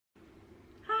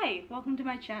Hi, welcome to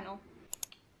my channel.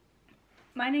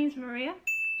 My name's Maria.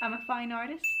 I'm a fine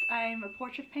artist. I'm a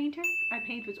portrait painter. I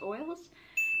paint with oils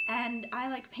and I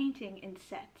like painting in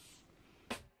sets.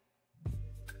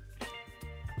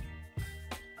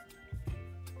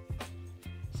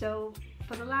 So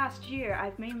for the last year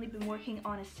I've mainly been working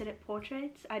on aesthetic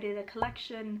portraits. I did a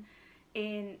collection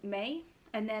in May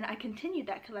and then I continued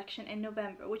that collection in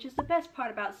November, which is the best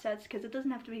part about sets because it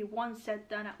doesn't have to be one set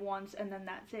done at once and then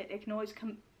that's it. I can always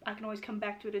come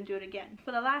back to it and do it again.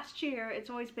 For the last year it's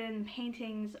always been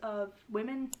paintings of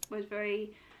women with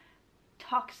very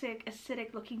toxic,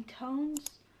 acidic looking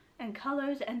tones and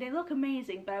colors, and they look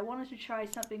amazing, but I wanted to try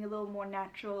something a little more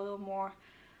natural, a little more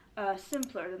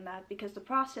simpler than that, because the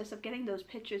process of getting those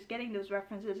pictures, getting those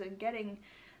references and getting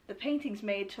the paintings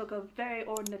made took a very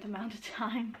inordinate amount of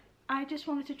time. I just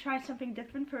wanted to try something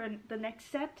different for the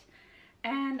next set,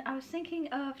 and I was thinking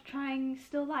of trying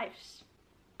still lifes.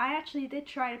 I actually did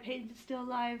try to paint a still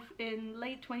life in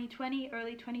late 2020,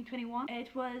 early 2021. It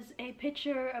was a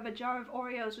picture of a jar of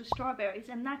Oreos with strawberries,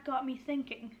 and that got me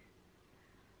thinking,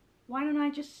 why don't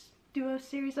I just do a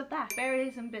series of that?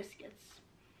 Berries and biscuits.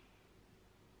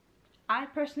 I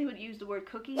personally would use the word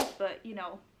cookies, but you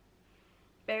know,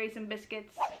 berries and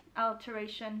biscuits,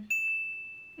 alteration.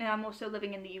 And I'm also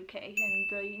living in the UK, and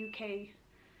the UK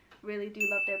really do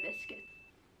love their biscuits.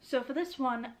 So for this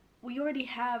one, we already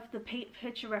have the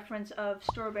picture reference of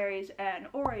strawberries and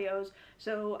Oreos,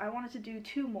 so I wanted to do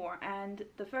two more, and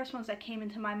the first ones that came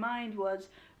into my mind was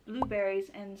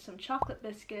blueberries and some chocolate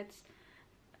biscuits,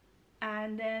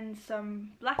 and then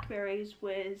some blackberries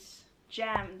with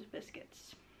jammed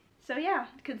biscuits. So yeah,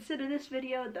 consider this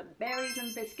video the berries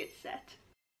and biscuits set.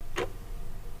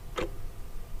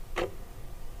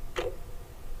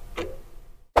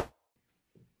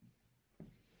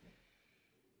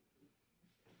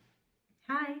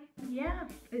 Hi, yeah,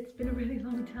 it's been a really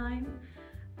long time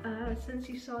since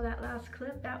you saw that last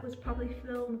clip. That was probably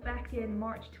filmed back in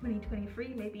March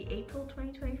 2023, maybe April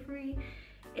 2023.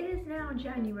 It is now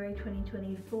January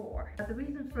 2024. The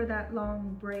reason for that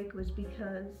long break was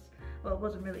because, well, it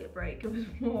wasn't really a break, it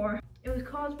was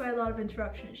caused by a lot of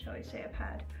interruptions, shall I say. I've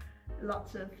had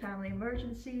lots of family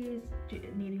emergencies,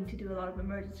 needing to do a lot of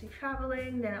emergency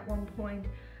traveling. Then at one point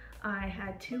I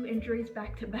had 2 injuries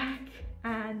back to back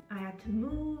and I had to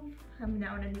move. I'm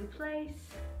now in a new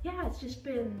place. Yeah, it's just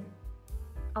been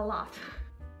a lot.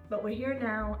 But we're here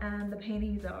now and the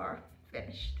paintings are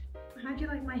finished. How'd you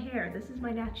like my hair? This is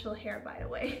my natural hair, by the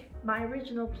way. My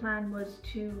original plan was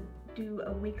to do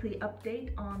a weekly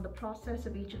update on the process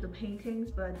of each of the paintings,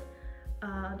 but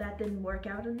that didn't work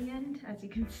out in the end, as you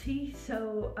can see.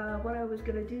 So what I was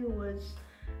gonna do was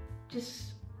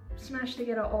just smash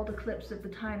together all the clips of the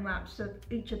time lapse of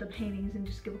each of the paintings and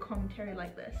just give a commentary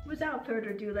like this. Without further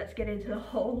ado, let's get into the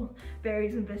whole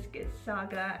Berries and Biscuits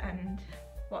saga and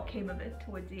what came of it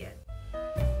towards the end.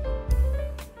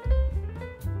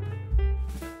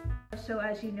 So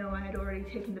as you know, I had already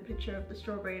taken the picture of the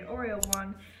strawberry and Oreo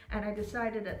one, and I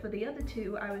decided that for the other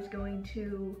two I was going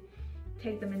to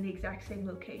take them in the exact same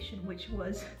location, which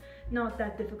was not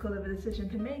that difficult of a decision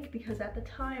to make because at the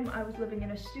time I was living in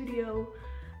a studio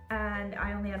and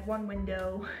I only had one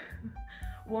window,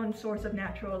 one source of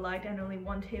natural light, and only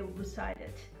one table beside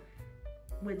it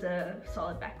with a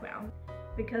solid background.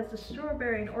 Because the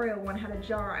strawberry and Oreo one had a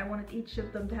jar, I wanted each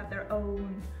of them to have their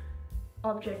own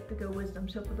object to go with them.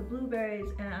 So for the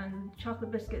blueberries and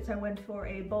chocolate biscuits I went for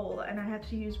a bowl, and I had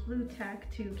to use blue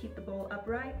tack to keep the bowl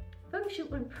upright. The photo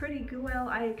shoot went pretty good. Well,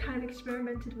 I kind of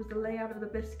experimented with the layout of the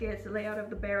biscuits, the layout of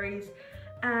the berries,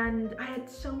 and I had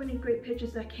so many great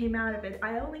pictures that came out of it.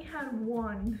 I only had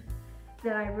one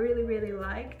that I really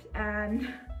liked,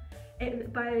 and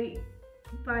I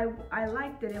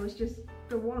liked it. It was just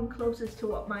the one closest to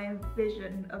what my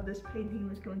vision of this painting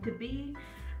was going to be.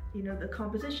 You know, the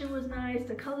composition was nice,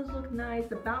 the colors looked nice,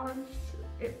 it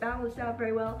balanced out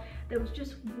very well. There was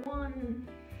just one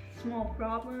small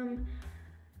problem.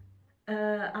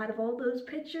 Out of all those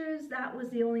pictures, that was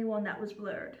the only one that was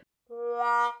blurred.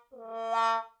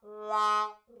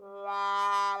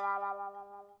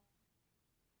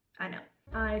 I know.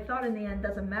 I thought in the end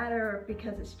doesn't matter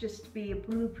because it's just to be a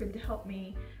blueprint to help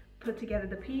me put together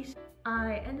the piece.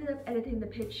 I ended up editing the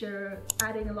picture,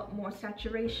 adding a lot more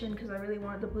saturation because I really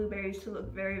wanted the blueberries to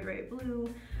look very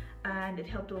blue, and it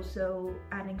helped also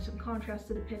adding some contrast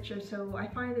to the picture. So I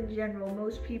find in general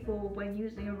most people, when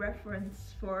using a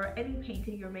reference for any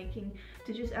painting you're making,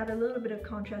 to just add a little bit of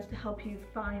contrast to help you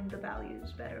find the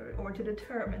values better or to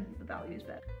determine the values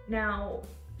better. Now,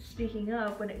 speaking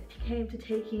of, when it came to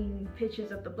taking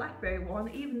pictures of the blackberry one,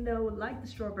 even though like the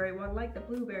strawberry one, like the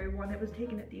blueberry one, it was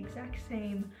taken at the exact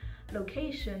same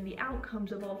location, the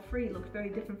outcomes of all three looked very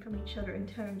different from each other in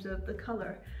terms of the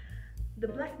color. The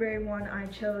blackberry one, I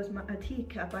chose a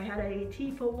teacup. I had a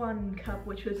tea for one cup,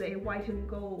 which was a white and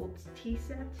gold tea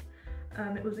set.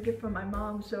 It was a gift from my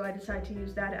mom, so I decided to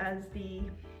use that as the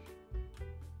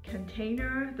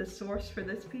container, the source for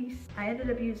this piece. I ended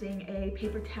up using a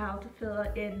paper towel to fill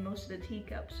in most of the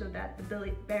teacups so that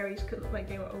the berries could look like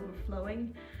they were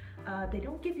overflowing. They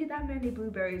don't give you that many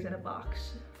blueberries in a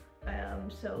box,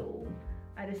 so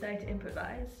I decided to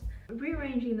improvise.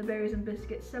 Rearranging the berries and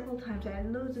biscuits several times, I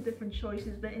had loads of different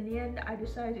choices, but in the end I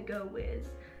decided to go with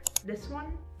this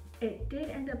one. It did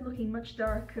end up looking much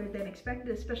darker than expected,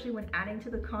 especially when adding to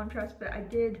the contrast, but I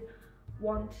did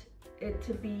want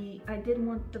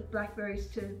the blackberries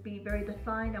to be very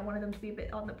defined. I wanted them to be a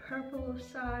bit on the purple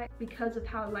side because of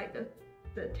how light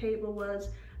the table was,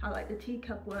 how light the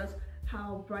teacup was,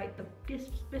 how bright the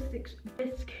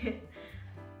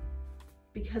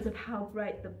because of how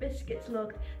bright the biscuits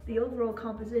looked. The overall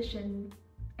composition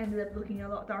ended up looking a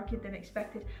lot darker than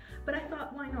expected, but I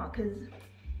thought, why not? Because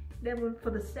then for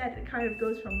the set, it kind of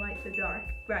goes from light to dark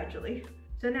gradually.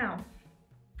 So now,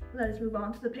 let us move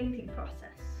on to the painting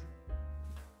process.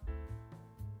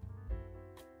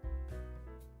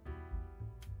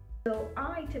 So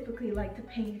I typically like to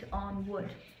paint on wood,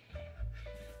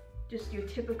 just your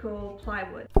typical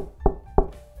plywood.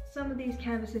 Some of these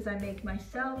canvases I make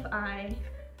myself. I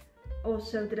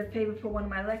also did a favor for one of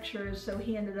my lecturers, so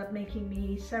he ended up making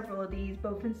me several of these,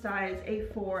 both in size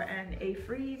A4 and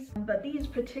A3s. But these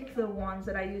particular ones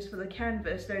that I use for the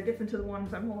canvas, they're different to the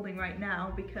ones I'm holding right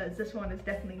now, because this one is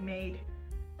definitely made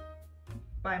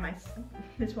by my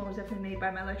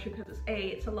lecturer, because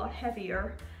it's a lot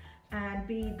heavier, and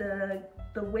B, the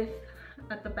width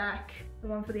at the back, the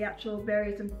one for the actual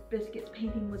berries and biscuits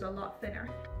painting, was a lot thinner.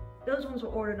 Those ones were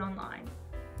ordered online.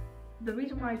 The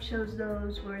reason why I chose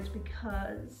those was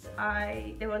because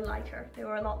they were lighter. They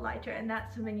were a lot lighter, and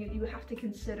that's something you have to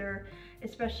consider,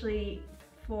 especially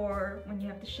for when you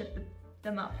have to ship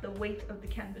them up. The weight of the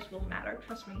canvas will matter,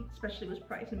 trust me, especially with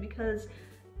price. And because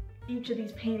each of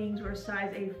these paintings were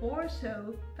size A4,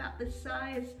 so about this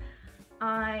size,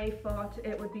 I thought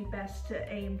it would be best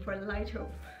to aim for lighter,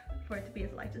 for it to be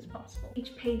as light as possible.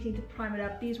 Each painting, to prime it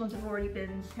up, these ones have already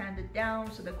been sanded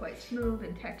down, so they're quite smooth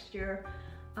in texture.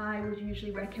 I would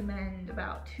usually recommend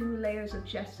about 2 layers of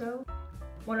gesso.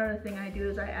 One other thing I do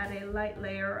is I add a light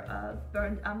layer of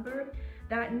burnt umber.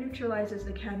 That neutralizes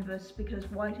the canvas, because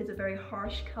white is a very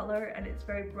harsh color and it's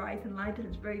very bright and light, and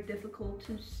it's very difficult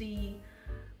to see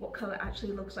what color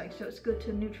actually looks like. So it's good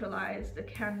to neutralize the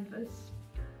canvas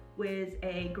with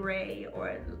a gray or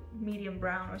a medium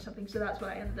brown or something. So that's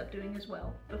what I ended up doing as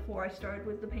well before I started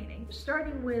with the painting.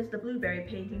 Starting with the blueberry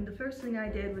painting, the first thing I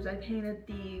did was I painted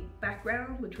the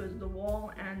background, which was the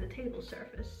wall and the table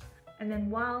surface. And then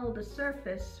while the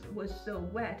surface was still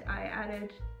wet, I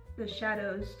added the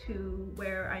shadows to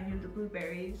where I knew the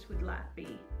blueberries would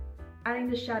be. Adding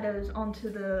the shadows onto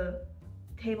the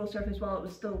table surface while it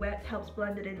was still wet helps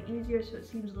blend it in easier, so it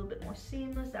seems a little bit more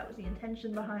seamless. That was the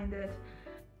intention behind it.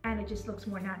 And it just looks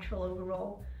more natural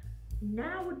overall.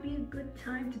 Now would be a good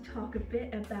time to talk a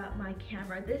bit about my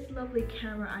camera. This lovely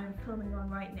camera I am filming on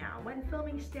right now. When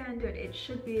filming standard, it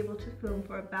should be able to film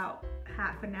for about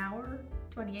half an hour,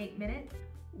 28 minutes.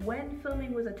 When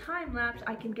filming with a time lapse,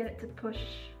 I can get it to push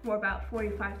for about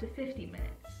 45 to 50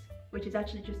 minutes, which is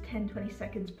actually just 10-20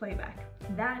 seconds playback.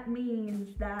 That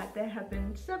means that there have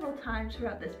been several times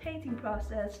throughout this painting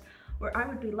process where I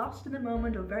would be lost in the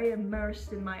moment or very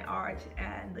immersed in my art,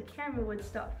 and the camera would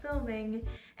stop filming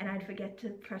and I'd forget to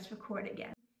press record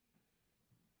again.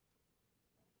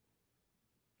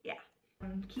 Yeah.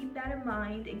 Keep that in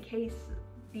mind in case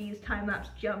these time-lapse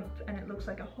jump and it looks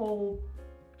like a whole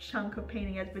chunk of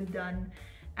painting has been done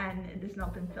and it has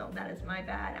not been filmed. That is my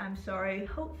bad. I'm sorry.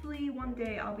 Hopefully one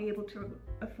day I'll be able to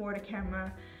afford a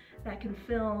camera that can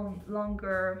film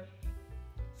longer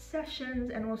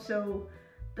sessions and also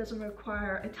doesn't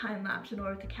require a time lapse in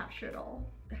order to capture it all.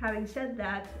 Having said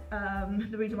that,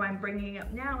 the reason why I'm bringing it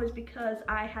up now is because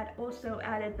I had also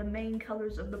added the main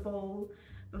colors of the bowl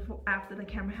after the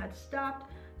camera had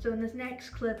stopped. So in this next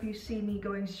clip you see me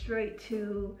going straight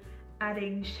to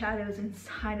adding shadows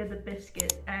inside of the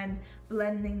biscuit and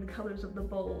blending the colors of the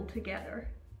bowl together.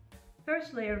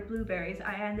 First layer of blueberries,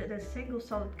 I added a single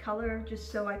solid color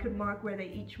just so I could mark where they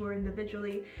each were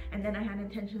individually, and then I had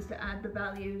intentions to add the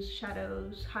values,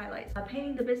 shadows, highlights.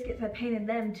 Painting the biscuits, I painted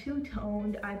them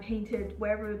two-toned. I painted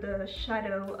wherever the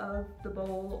shadow of the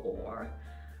bowl or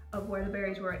of where the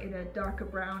berries were in a darker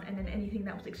brown, and then anything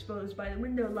that was exposed by the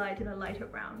window light in a lighter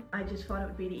brown. I just thought it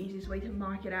would be the easiest way to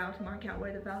mark out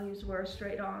where the values were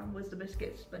straight on was the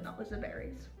biscuits, but not was the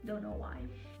berries. Don't know why.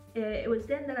 It was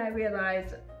then that I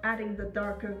realized, adding the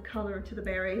darker color to the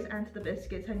berries and to the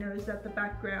biscuits, I noticed that the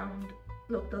background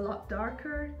looked a lot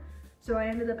darker, so I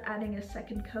ended up adding a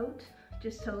second coat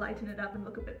just to lighten it up and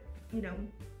look a bit, you know,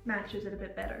 matches it a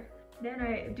bit better.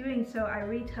 Then doing so, I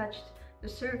retouched the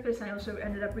surface. I also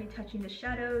ended up retouching the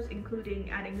shadows, including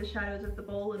adding the shadows of the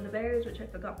bowl and the berries, which I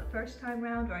forgot the first time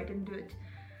round, or I didn't do it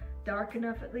dark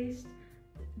enough at least.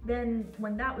 Then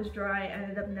when that was dry, I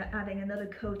ended up adding another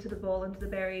coat to the bowl and to the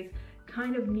berries,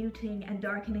 kind of muting and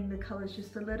darkening the colors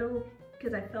just a little,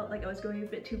 because I felt like I was going a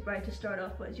bit too bright to start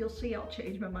off with. You'll see I'll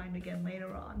change my mind again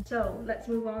later on. So let's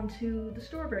move on to the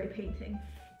strawberry painting.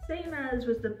 Same as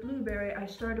with the blueberry, I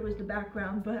started with the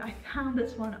background, but I found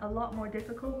this one a lot more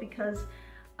difficult because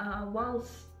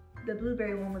whilst the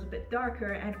blueberry one was a bit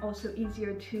darker and also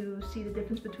easier to see the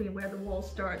difference between where the wall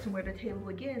starts and where the table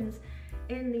begins,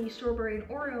 in the strawberry and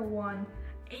Oreo one,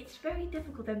 it's very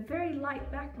difficult. They're very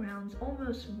light backgrounds,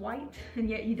 almost white, and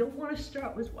yet you don't want to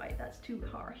start with white, that's too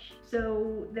harsh.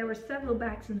 So there were several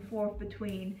backs and forth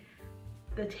between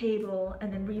the table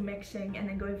and then remixing and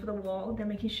then going for the wall, then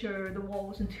making sure the wall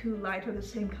wasn't too light or the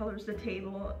same color as the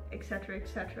table, etc,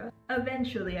 etc.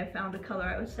 Eventually I found a color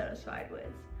I was satisfied with.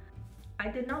 I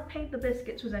did not paint the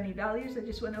biscuits with any values, I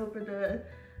just went over the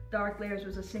dark layers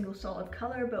with a single solid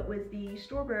color, but with the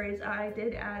strawberries I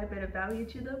did add a bit of value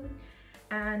to them,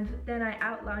 and then I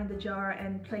outlined the jar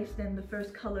and placed in the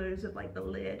first colors of like the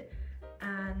lid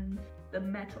and the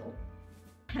metal.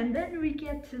 And then we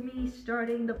get to me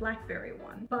starting the blackberry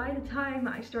one. By the time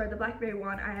I started the blackberry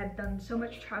one, I had done so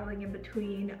much traveling in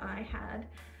between. I had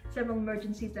several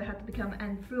emergencies that had to become,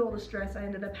 and through all the stress I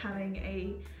ended up having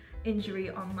a injury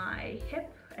on my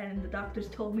hip, and the doctors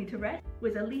told me to rest.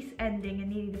 With a lease ending and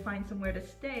needing to find somewhere to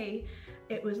stay,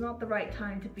 it was not the right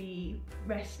time to be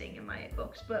resting in my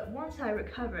books. But once I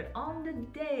recovered, on the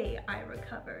day I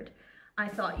recovered, I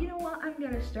thought, you know what, I'm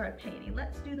gonna start painting.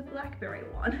 Let's do the blackberry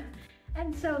one.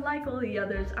 And so, like all the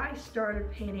others, I started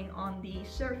painting on the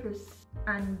surface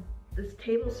and this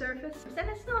table surface. And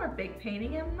it's not a big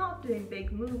painting, I'm not doing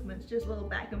big movements, just little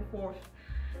back and forth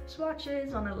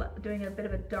swatches on doing a bit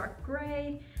of a dark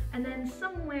gray. And then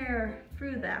somewhere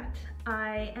through that,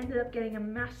 I ended up getting a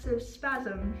massive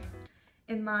spasm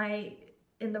in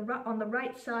on the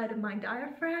right side of my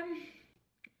diaphragm,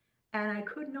 and I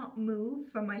could not move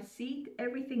from my seat.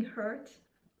 Everything hurt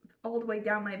all the way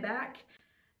down my back.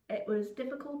 It was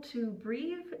difficult to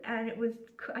breathe, and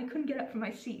I couldn't get up from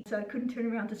my seat, so I couldn't turn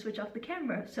around to switch off the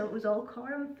camera, so it was all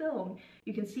caught on film.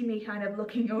 You can see me kind of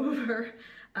looking over.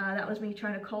 That was me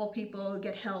trying to call people,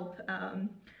 get help,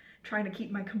 trying to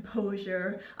keep my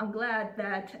composure. I'm glad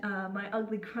that my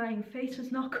ugly crying face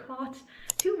was not caught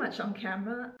too much on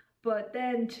camera, but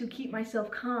then to keep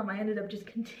myself calm, I ended up just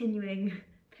continuing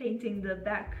painting the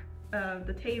back of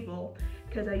the table,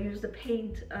 because I used the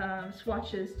paint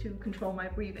swatches to control my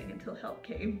breathing until help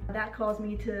came. That caused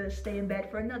me to stay in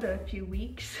bed for another few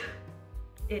weeks.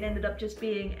 It ended up just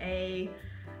being a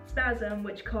spasm,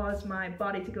 which caused my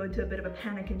body to go into a bit of a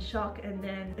panic and shock, and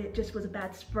then it just was a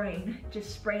bad sprain. It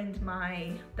just sprained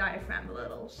my diaphragm a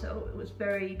little, so it was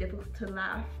very difficult to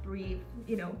laugh, breathe,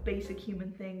 you know, basic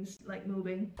human things like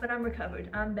moving. But I'm recovered,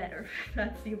 I'm better.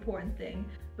 That's the important thing.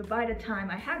 But by the time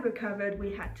I had recovered,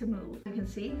 we had to move. You can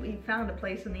see we found a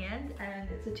place in the end, and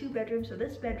it's a 2-bedroom, so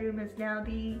this bedroom is now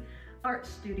the art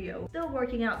studio. Still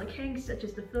working out the kinks, such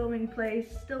as the filming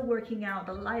place, still working out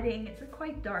the lighting. It's a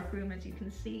quite dark room, as you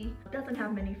can see. It doesn't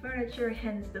have many furniture,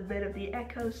 hence the bit of the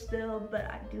echo still, but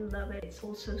I do love it. It's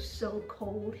also so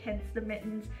cold, hence the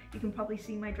mittens. You can probably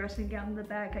see my dressing gown in the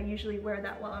back. I usually wear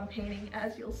that while I'm painting,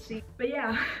 as you'll see. But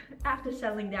yeah, after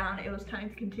settling down, it was time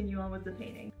to continue on with the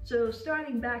painting. So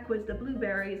starting back with the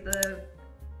blueberries, the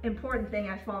important thing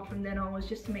I thought from then on was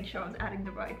just to make sure I was adding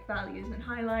the right values and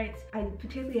highlights. I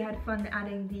particularly had fun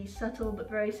adding the subtle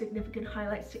but very significant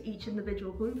highlights to each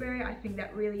individual blueberry. I think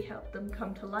that really helped them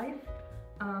come to life.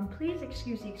 Please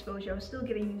excuse the exposure. I'm still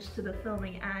getting used to the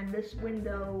filming, and this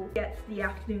window gets the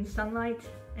afternoon sunlight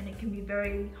and it can be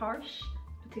very harsh,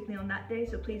 particularly on that day,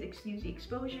 so please excuse the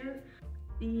exposure.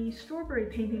 The strawberry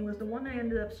painting was the one I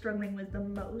ended up struggling with the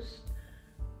most.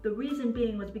 The reason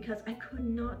being was because I could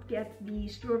not get the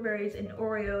strawberries and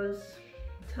Oreos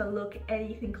to look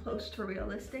anything close to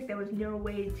realistic. There was no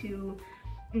way to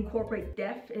incorporate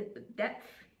depth,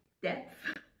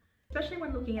 especially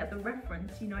when looking at the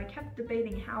reference. You know, I kept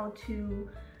debating how to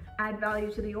add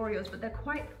value to the Oreos, but they're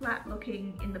quite flat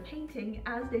looking in the painting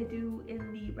as they do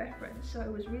in the reference, so I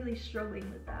was really struggling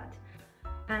with that.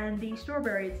 And the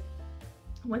strawberries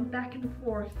went back and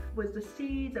forth with the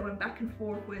seeds. I went back and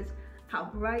forth with how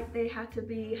bright they had to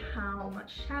be, how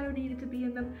much shadow needed to be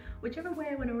in them. Whichever way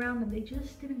I went around them, they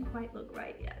just didn't quite look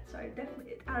right yet. So I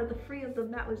definitely, out of the three of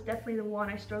them, that was definitely the one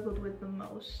I struggled with the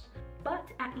most. But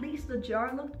at least the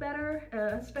jar looked better,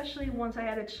 especially once I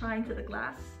added shine to the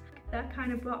glass. That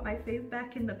kind of brought my faith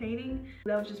back in the painting.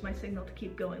 That was just my signal to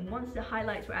keep going. Once the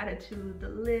highlights were added to the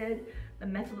lid, the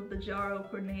metal of the jar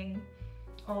opening,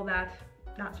 all that,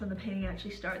 that's when the painting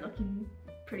actually started looking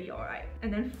pretty alright.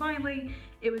 And then finally,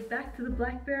 it was back to the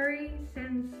blackberry.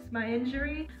 Since my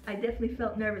injury, I definitely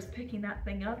felt nervous picking that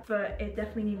thing up, but it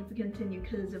definitely needed to continue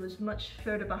because it was much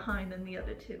further behind than the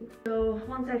other two. So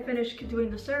once I finished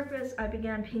doing the surface, I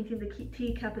began painting the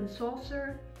teacup and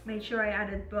saucer. Made sure I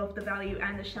added both the value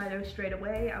and the shadow straight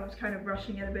away. I was kind of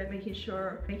rushing it a bit, making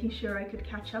sure I could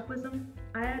catch up with them.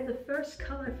 I added the first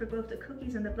color for both the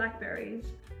cookies and the blackberries.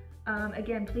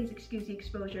 Again, please excuse the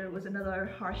exposure. It was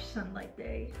another harsh sunlight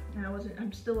day, and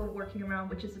I'm still working around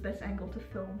which is the best angle to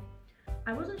film.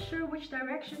 I wasn't sure which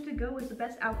direction to go as the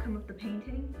best outcome of the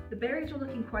painting. The berries were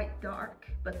looking quite dark,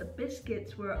 but the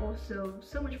biscuits were also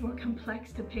so much more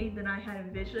complex to paint than I had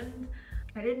envisioned.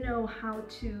 I don't know how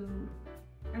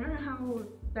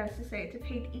best to say it, to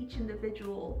paint each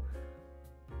individual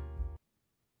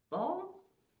ball?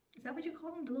 Is that what you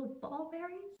call them? The little ball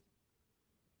berries?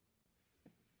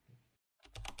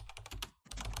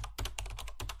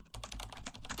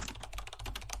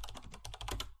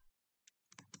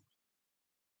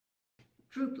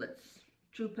 Drupelets.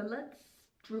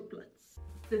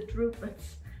 The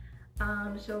drupelets.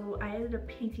 So I ended up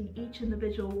painting each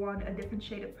individual one a different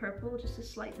shade of purple, just a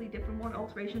slightly different one,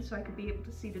 alteration, so I could be able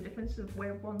to see the difference of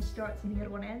where one starts and the other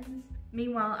one ends.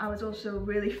 Meanwhile, I was also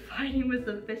really fighting with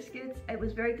the biscuits. It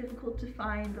was very difficult to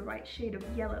find the right shade of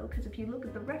yellow, because if you look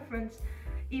at the reference,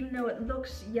 even though it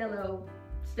looks yellow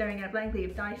staring at it blankly,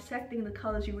 if dissecting the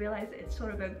colors, you realize that it's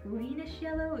sort of a greenish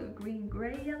yellow, a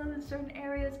green-gray yellow in certain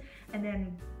areas, and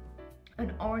then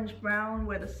an orange-brown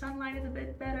where the sunlight is a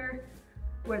bit better,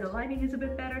 where the lighting is a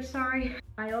bit better, sorry.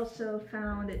 I also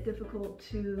found it difficult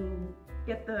to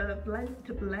get the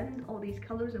blend all these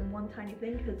colors in one tiny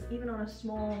thing, because even on a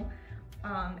small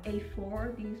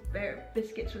A4, these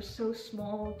biscuits are so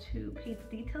small to paint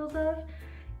the details of,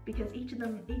 because each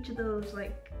of those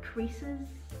like creases,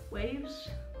 waves,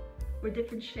 were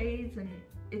different shades, and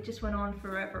it just went on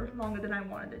forever, longer than I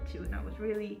wanted it to, and I was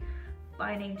really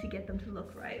fighting to get them to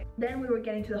look right. Then we were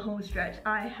getting to the home stretch.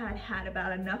 I had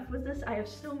about enough with this. I have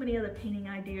so many other painting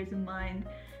ideas in mind,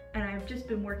 and I've just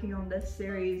been working on this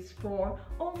series for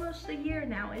almost a year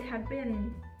now. It had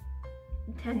been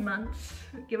 10 months,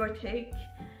 give or take,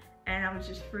 and I was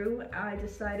just through. I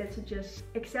decided to just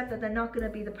accept that they're not going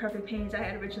to be the perfect paintings I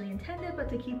had originally intended, but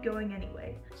to keep going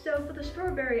anyway. So for the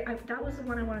strawberry, that was the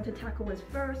one I wanted to tackle with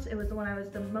first. It was the one I was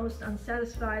the most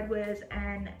unsatisfied with,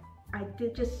 and I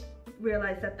did just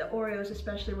realize that the Oreos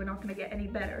especially were not going to get any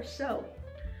better. So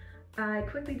I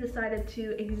quickly decided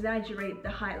to exaggerate the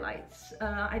highlights.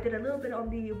 I did a little bit on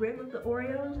the rim of the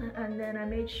Oreos, and then I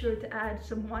made sure to add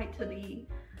some white to the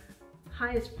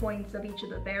highest points of each of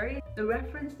the berries. The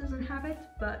reference doesn't have it,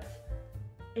 but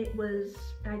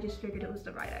I just figured it was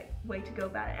the right way to go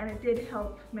about it, and it did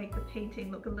help make the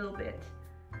painting look a little bit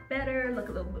better, look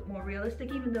a little bit more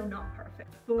realistic, even though not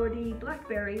perfect. For the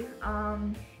blackberry,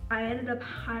 I ended up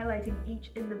highlighting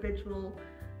each individual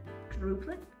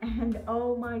druplet, and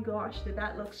oh my gosh, did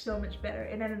that look so much better.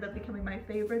 It ended up becoming my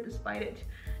favorite, despite it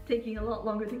taking a lot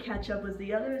longer to catch up with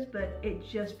the others, but it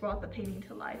just brought the painting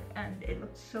to life, and it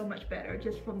looked so much better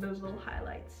just from those little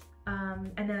highlights.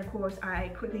 And then of course I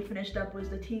quickly finished up with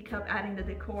the teacup, adding the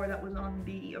decor that was on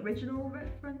the original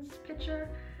reference picture,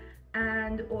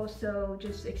 and also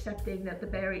just accepting that the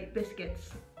berry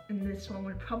biscuits in this one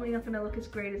were probably not going to look as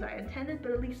great as I intended,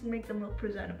 but at least make them look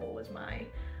presentable was my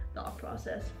thought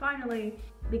process. Finally,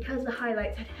 because the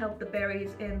highlights had helped the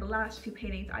berries in the last two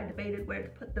paintings, I debated where to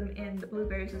put them in the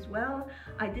blueberries as well.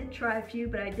 I did try a few,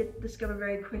 but I did discover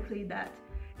very quickly that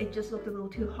it just looked a little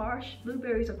too harsh.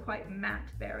 Blueberries are quite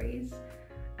matte berries,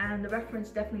 and the reference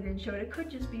definitely didn't show it. It could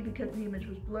just be because the image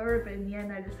was blurred, but in the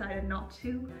end I decided not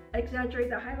to exaggerate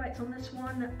the highlights on this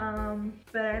one,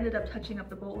 but I ended up touching up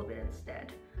the bowl a bit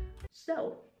instead.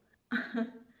 So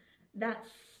that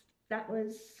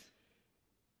was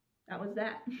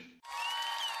that.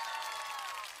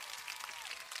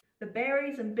 The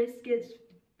Berries and Biscuits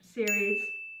series,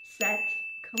 set,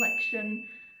 collection,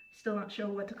 still not sure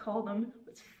what to call them,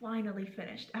 was finally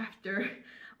finished after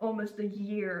almost a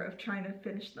year of trying to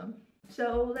finish them.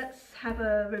 So let's have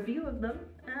a review of them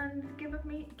and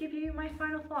give you my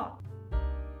final thought.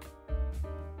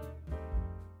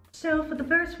 So for the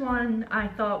first one, I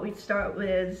thought we'd start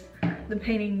with the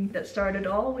painting that started it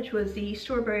all, which was the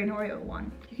strawberry and Oreo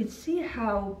one. You can see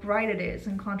how bright it is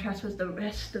in contrast with the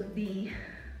rest of the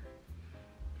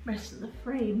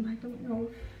frame. I don't know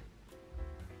if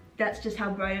that's just how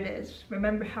bright it is.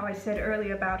 Remember how I said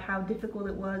earlier about how difficult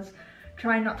it was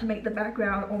trying not to make the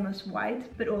background almost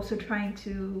white, but also trying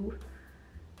to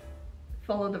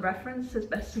follow the reference as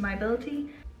best of my ability.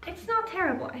 It's not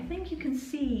terrible. I think you can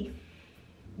see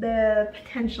the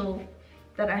potential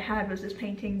that I had with this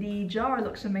painting. The jar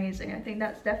looks amazing. I think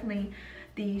that's definitely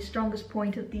the strongest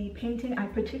point of the painting. I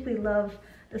particularly love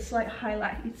the slight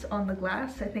highlights on the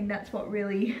glass. I think that's what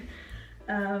really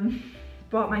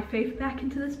brought my faith back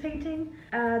into this painting.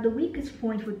 The weakest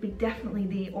point would be definitely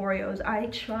the Oreos. I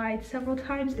tried several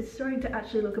times. It's starting to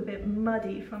actually look a bit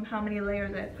muddy from how many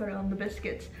layers I put on the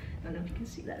biscuits. I don't know if you can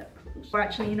see that up close. Or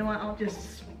actually, you know what? I'll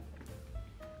just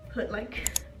put like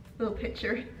a little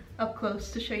picture up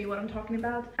close to show you what I'm talking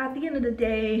about. At the end of the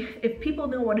day, if people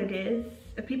know what it is,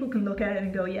 if people can look at it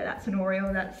and go, yeah, that's an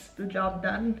Oreo, that's the job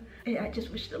done. I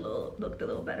just wish it looked a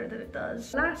little better than it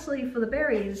does. Lastly, for the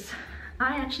berries,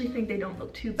 I actually think they don't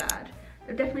look too bad.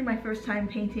 They're definitely my first time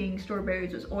painting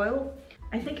strawberries with oil.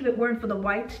 I think if it weren't for the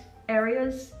white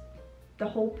areas, the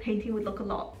whole painting would look a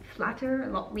lot flatter, a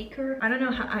lot weaker. I don't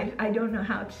know how, I don't know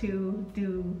how to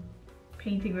do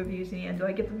painting reviews in the end. Do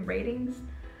I give them ratings?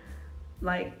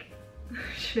 Like,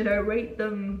 should I rate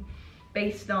them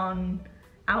based on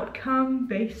outcome,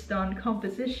 based on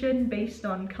composition, based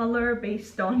on color,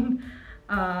 based on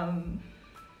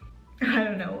I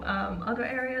don't know, other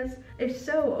areas? If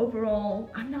so, overall,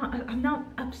 I'm not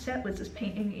upset with this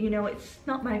painting. You know, it's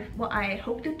not what I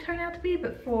hoped it would turn out to be,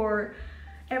 but for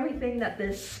everything that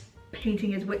this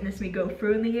painting has witnessed me go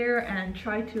through in the year and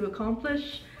try to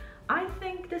accomplish, I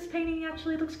think this painting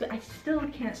actually looks good. I still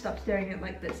can't stop staring at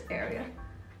like this area.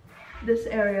 This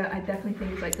area I definitely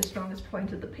think is like the strongest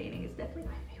point of the painting. It's definitely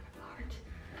my favorite part.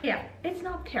 Yeah, it's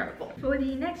not terrible. For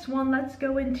the next one, let's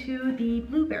go into the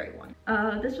blueberry one.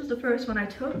 This was the first one I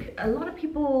took. A lot of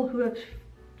people who have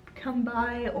come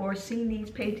by or seen these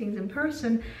paintings in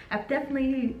person have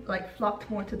definitely like flocked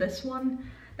more to this one.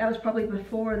 That was probably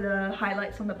before the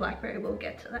highlights on the blackberry. We'll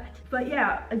get to that. But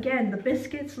yeah, again, the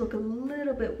biscuits look a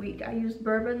little bit weak. I used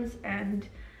bourbons and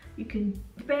you can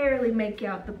barely make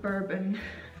out the bourbon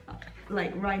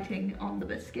like writing on the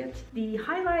biscuit. The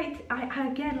highlight,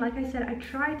 again, like I said, I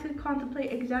tried to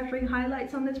contemplate exaggerating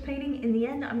highlights on this painting. In the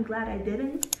end, I'm glad I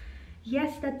didn't.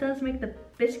 Yes, that does make the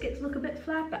biscuits look a bit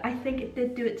flat, but I think it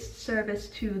did do its service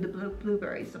to the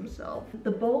blueberries themselves.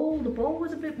 The bowl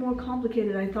was a bit more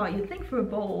complicated, I thought. You'd think for a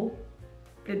bowl,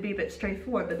 it'd be a bit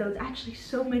straightforward, but there was actually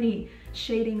so many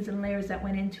shadings and layers that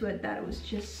went into it that it was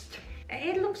just,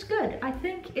 it looks good. I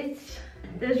think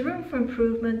there's room for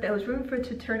improvement. There was room for it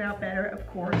to turn out better, of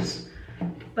course,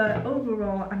 but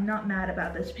overall, I'm not mad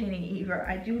about this painting either.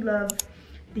 I do love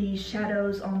the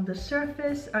shadows on the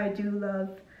surface. I do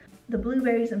love the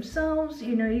blueberries themselves.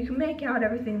 You know, you can make out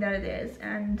everything that it is,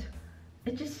 and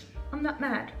I'm not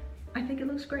mad. I think it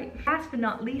looks great. Last but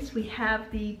not least, we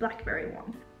have the blackberry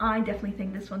one. I definitely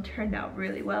think this one turned out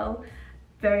really well.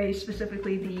 Very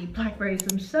specifically, the blackberries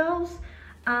themselves.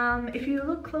 If you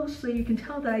look closely, you can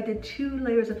tell that I did 2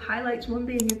 layers of highlights, one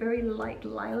being a very light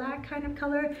lilac kind of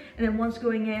color, and then one's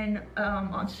going in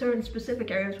on certain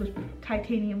specific areas with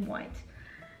titanium white.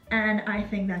 And I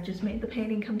think that just made the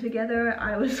painting come together.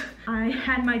 I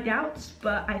had my doubts,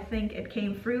 but I think it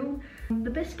came through. The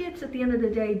biscuits at the end of the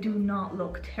day do not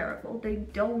look terrible. They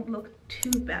don't look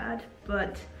too bad,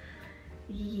 but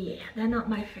yeah, they're not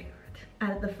my favorite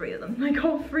out of the 3 of them. Like,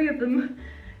 all 3 of them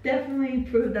definitely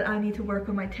proved that I need to work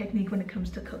on my technique when it comes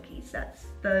to cookies. That's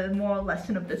the moral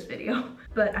lesson of this video.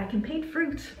 But I can paint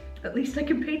fruit. At least I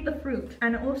can paint the fruit.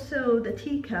 And also the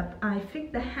teacup, I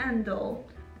think the handle,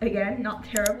 again, not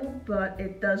terrible, but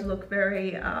it does look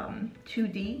very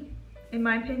 2D in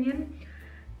my opinion.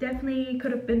 Definitely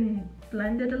could have been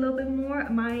blended a little bit more.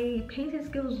 My painting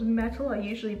skills with metal are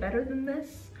usually better than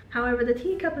this. However, the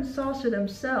teacup and saucer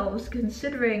themselves,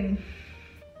 considering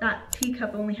that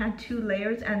teacup only had 2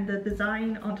 layers and the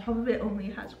design on top of it only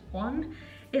has 1,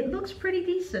 it looks pretty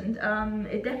decent.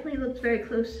 It definitely looks very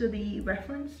close to the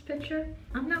reference picture.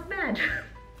 I'm not mad.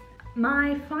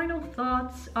 My final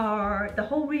thoughts are, the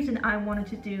whole reason I wanted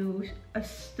to do a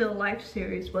still life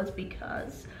series was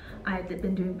because I had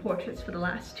been doing portraits for the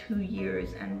last 2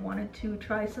 years and wanted to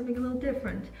try something a little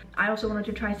different. I also wanted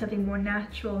to try something more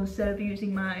natural instead of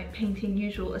using my painting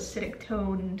usual acidic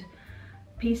toned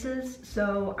pieces,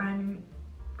 so I'm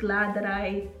glad that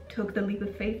I took the leap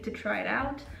of faith to try it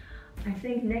out. I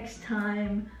think next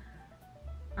time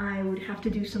I would have to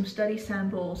do some study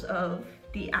samples of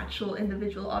the actual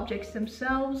individual objects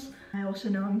themselves. I also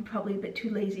know I'm probably a bit too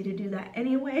lazy to do that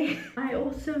anyway. I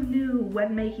also knew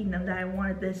when making them that I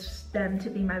wanted them to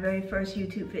be my very first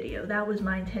YouTube video. That was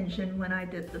my intention when I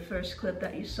did the first clip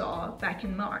that you saw back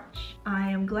in March. I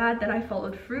am glad that I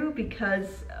followed through,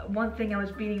 because one thing I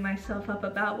was beating myself up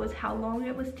about was how long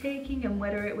it was taking and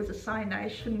whether it was a sign that I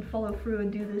shouldn't follow through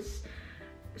and do this,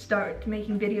 start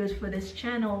making videos for this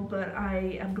channel, but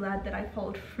I am glad that I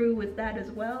followed through with that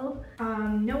as well.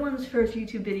 No one's first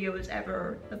YouTube video is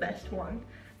ever the best one.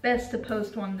 Best to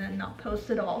post one than not post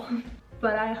at all.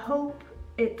 But I hope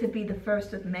it to be the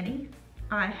first of many.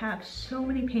 I have so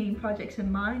many painting projects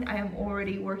in mind. I am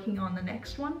already working on the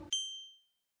next one.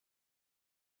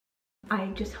 I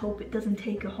just hope it doesn't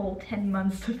take a whole 10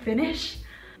 months to finish.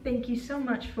 Thank you so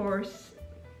much for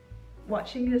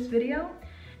watching this video.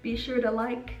 Be sure to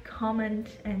like,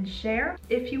 comment, and share.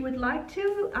 If you would like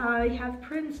to, I have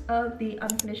prints of the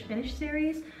Unfinished Finish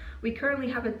series. We currently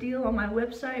have a deal on my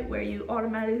website where you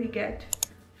automatically get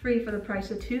 3 for the price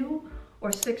of 2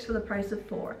 or 6 for the price of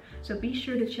 4. So be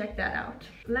sure to check that out.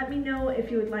 Let me know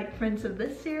if you would like prints of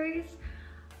this series.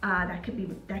 That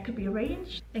could be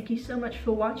arranged. Thank you so much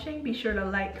for watching. Be sure to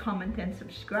like, comment, and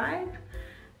subscribe.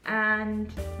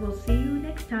 And we'll see you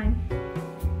next time.